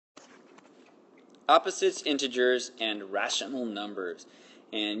opposites, integers, and rational numbers.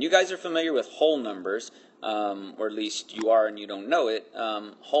 And you guys are familiar with whole numbers, or at least you are and you don't know it.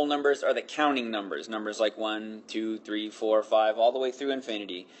 Whole numbers are the counting numbers, numbers like 1, 2, 3, 4, 5, all the way through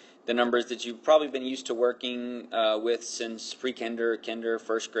infinity. The numbers that you've probably been used to working with since pre-kinder, kinder,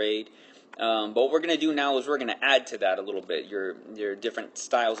 first grade. But what we're going to do now is we're going to add to that a little bit, your different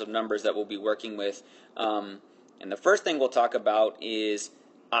styles of numbers that we'll be working with. And the first thing we'll talk about is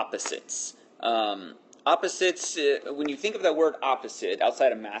opposites. Opposites, when you think of the word opposite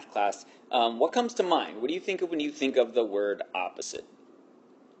outside of math class, what comes to mind? What do you think of when you think of the word opposite?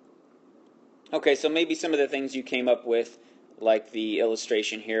 Okay, so maybe some of the things you came up with, like the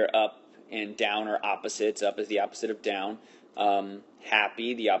illustration here, up and down are opposites. Up is the opposite of down.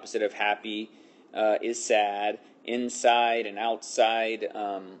 Happy, the opposite of happy is sad. Inside and outside,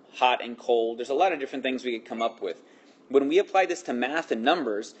 hot and cold. There's a lot of different things we could come up with. When we apply this to math and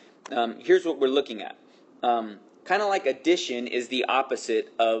numbers, here's what we're looking at. Kind of like addition is the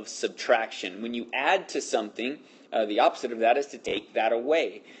opposite of subtraction. When you add to something, the opposite of that is to take that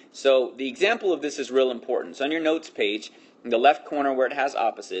away. So the example of this is real important. So on your notes page, in the left corner where it has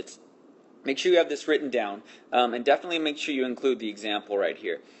opposites, make sure you have this written down, and definitely make sure you include the example right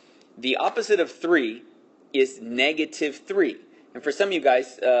here. The opposite of 3 is -3. And for some of you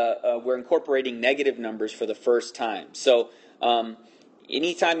guys, we're incorporating negative numbers for the first time. So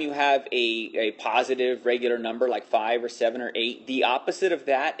anytime you have a positive regular number like 5 or 7 or 8, the opposite of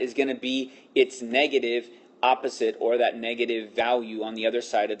that is going to be its negative opposite, or that negative value on the other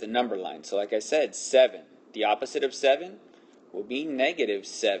side of the number line. So like I said, 7. The opposite of 7 will be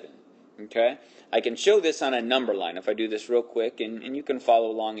 -7. Okay? I can show this on a number line if I do this real quick, and you can follow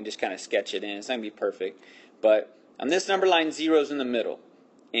along and just kind of sketch it in. It's not going to be perfect. But on this number line, 0 is in the middle.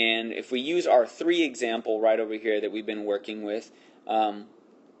 And if we use our 3 example right over here that we've been working with,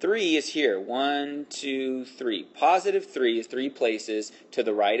 3 is here. 1, 2, 3. Positive 3 is 3 places to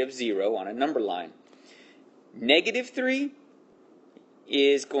the right of 0 on a number line. -3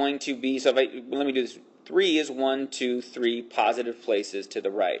 is going to be, so if let me do this. 3 is 1, 2, 3 positive places to the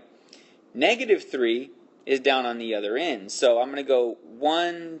right. -3 is down on the other end. So I'm going to go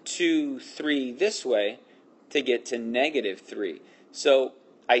 1, 2, 3 this way to get to -3. So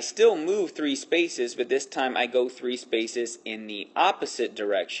I still move 3 spaces, but this time I go 3 spaces in the opposite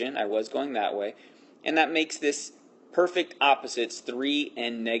direction. I was going that way. And that makes this perfect opposites, 3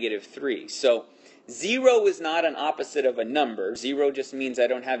 and -3. So 0 is not an opposite of a number. 0 just means I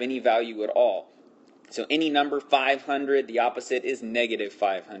don't have any value at all. So any number 500, the opposite is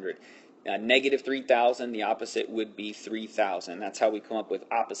 -500. -3,000, the opposite would be 3,000. That's how we come up with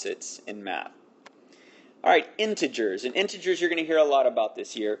opposites in math. All right, integers. And integers, you're going to hear a lot about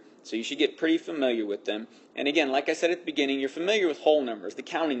this year, so you should get pretty familiar with them. And again, like I said at the beginning, you're familiar with whole numbers, the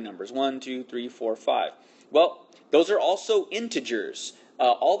counting numbers, 1, 2, 3, 4, 5. Well, those are also integers.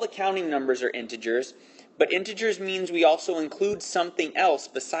 All the counting numbers are integers, but integers means we also include something else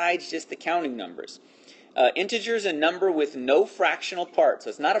besides just the counting numbers. Integer is a number with no fractional part, so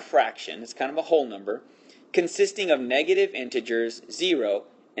it's not a fraction, it's kind of a whole number, consisting of negative integers, 0,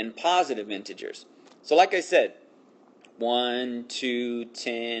 and positive integers. So like I said, 1, 2,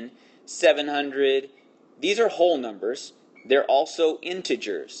 10, 700, these are whole numbers. They're also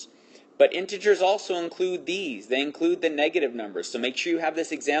integers. But integers also include these. They include the negative numbers. So make sure you have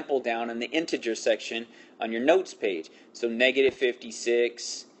this example down in the integer section on your notes page. So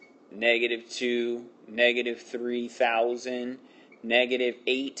 -56, -2, -3,000,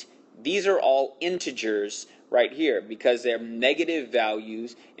 -8. These are all integers right here because they're negative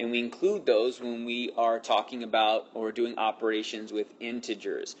values, and we include those when we are talking about or doing operations with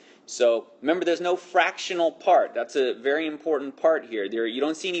integers. So remember, there's no fractional part. That's a very important part here. You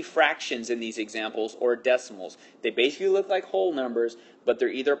don't see any fractions in these examples or decimals. They basically look like whole numbers, but they're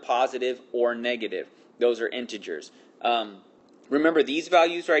either positive or negative. Those are integers. Remember these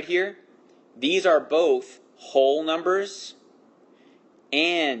values right here? These are both whole numbers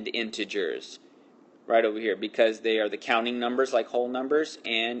and integers right over here because they are the counting numbers like whole numbers,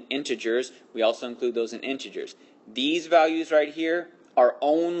 and integers, we also include those in integers. These values right here are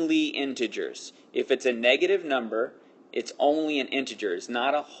only integers. If it's a negative number, it's only an integer. It's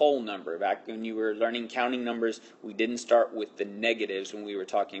not a whole number. Back when you were learning counting numbers, we didn't start with the negatives when we were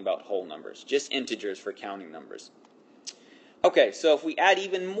talking about whole numbers. Just integers for counting numbers. Okay, so if we add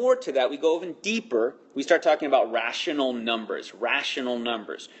even more to that, we go even deeper, we start talking about rational numbers. Rational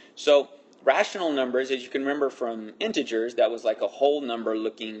numbers. So rational numbers, as you can remember from integers, that was like a whole number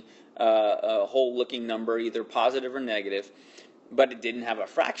looking, number, either positive or negative, but it didn't have a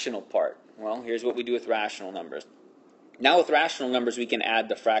fractional part. Well, here's what we do with rational numbers. Now with rational numbers, we can add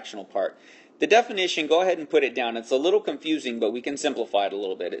the fractional part. The definition, go ahead and put it down. It's a little confusing, but we can simplify it a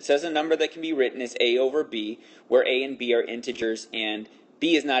little bit. It says a number that can be written as a over b, where a and b are integers and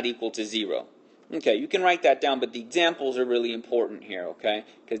b is not equal to 0. Okay, you can write that down, but the examples are really important here, okay?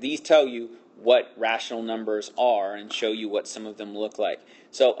 Because these tell you what rational numbers are and show you what some of them look like.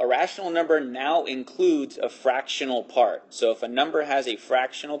 So a rational number now includes a fractional part. So if a number has a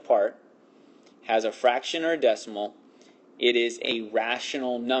fractional part, has a fraction or a decimal, it is a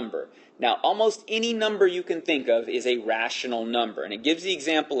rational number. Now, almost any number you can think of is a rational number. And it gives the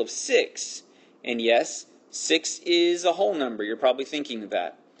example of 6. And yes, 6 is a whole number. You're probably thinking of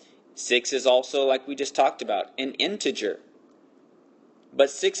that. 6 is also, like we just talked about, an integer. But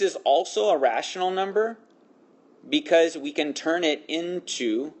 6 is also a rational number because we can turn it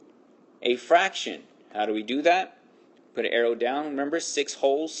into a fraction. How do we do that? Put an arrow down. Remember, 6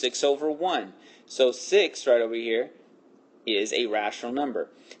 wholes, 6 over 1. So 6 right over here is a rational number.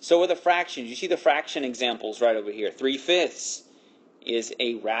 So with a fraction, you see the fraction examples right over here. 3/5 is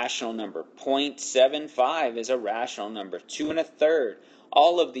a rational number. 0.75 is a rational number. 2 1/3.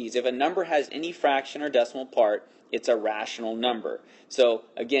 All of these, if a number has any fraction or decimal part, it's a rational number. So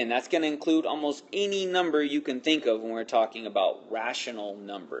again, that's going to include almost any number you can think of when we're talking about rational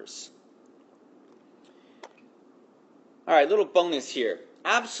numbers. All right, little bonus here.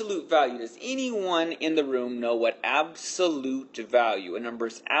 Absolute value. Does anyone in the room know what absolute value, a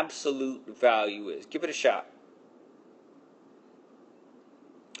number's absolute value is? Give it a shot.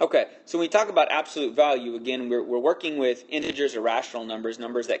 Okay, so when we talk about absolute value, again, we're working with integers or rational numbers,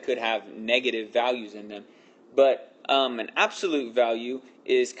 numbers that could have negative values in them. But an absolute value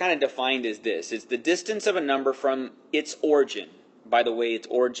is kind of defined as this. It's the distance of a number from its origin. By the way, its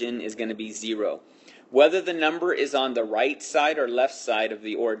origin is going to be 0. Whether the number is on the right side or left side of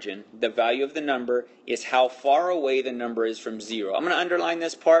the origin, the value of the number is how far away the number is from 0. I'm going to underline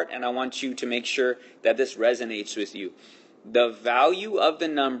this part, and I want you to make sure that this resonates with you. The value of the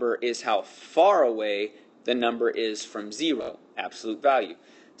number is how far away the number is from 0, absolute value.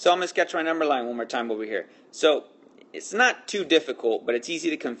 So I'm going to sketch my number line one more time over here. So it's not too difficult, but it's easy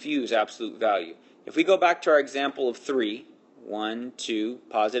to confuse absolute value. If we go back to our example of 3, 1, 2,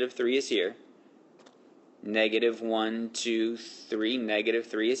 positive 3 is here. Negative 1, 2, 3, negative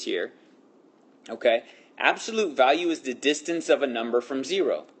 3 is here. Okay, absolute value is the distance of a number from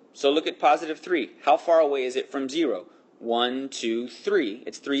 0. So look at positive 3. How far away is it from 0? 1, 2, 3.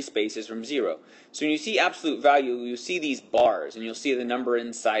 It's 3 spaces from 0. So when you see absolute value, you'll see these bars, and you'll see the number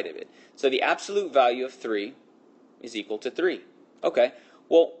inside of it. So the absolute value of 3 is equal to 3. Okay,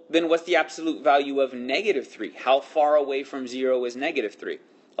 well, then what's the absolute value of negative 3? How far away from 0 is negative 3?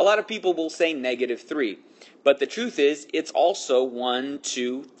 A lot of people will say negative 3. But the truth is, it's also 1,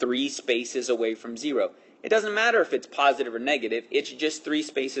 2, 3 spaces away from 0. It doesn't matter if it's positive or negative, it's just 3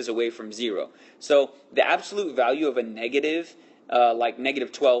 spaces away from 0. So the absolute value of a negative, like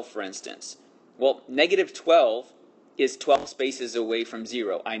negative 12 for instance. Well, negative 12 is 12 spaces away from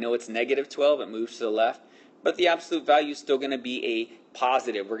 0. I know it's negative 12, it moves to the left, but the absolute value is still going to be a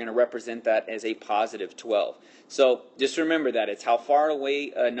positive. We're going to represent that as a positive 12. So just remember that. It's how far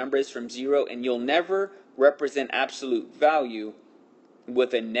away a number is from 0, and you'll never represent absolute value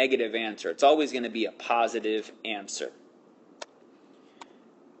with a negative answer. It's always going to be a positive answer.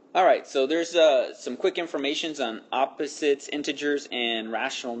 Alright, so there's some quick information on opposites, integers, and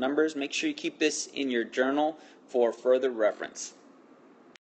rational numbers. Make sure you keep this in your journal for further reference.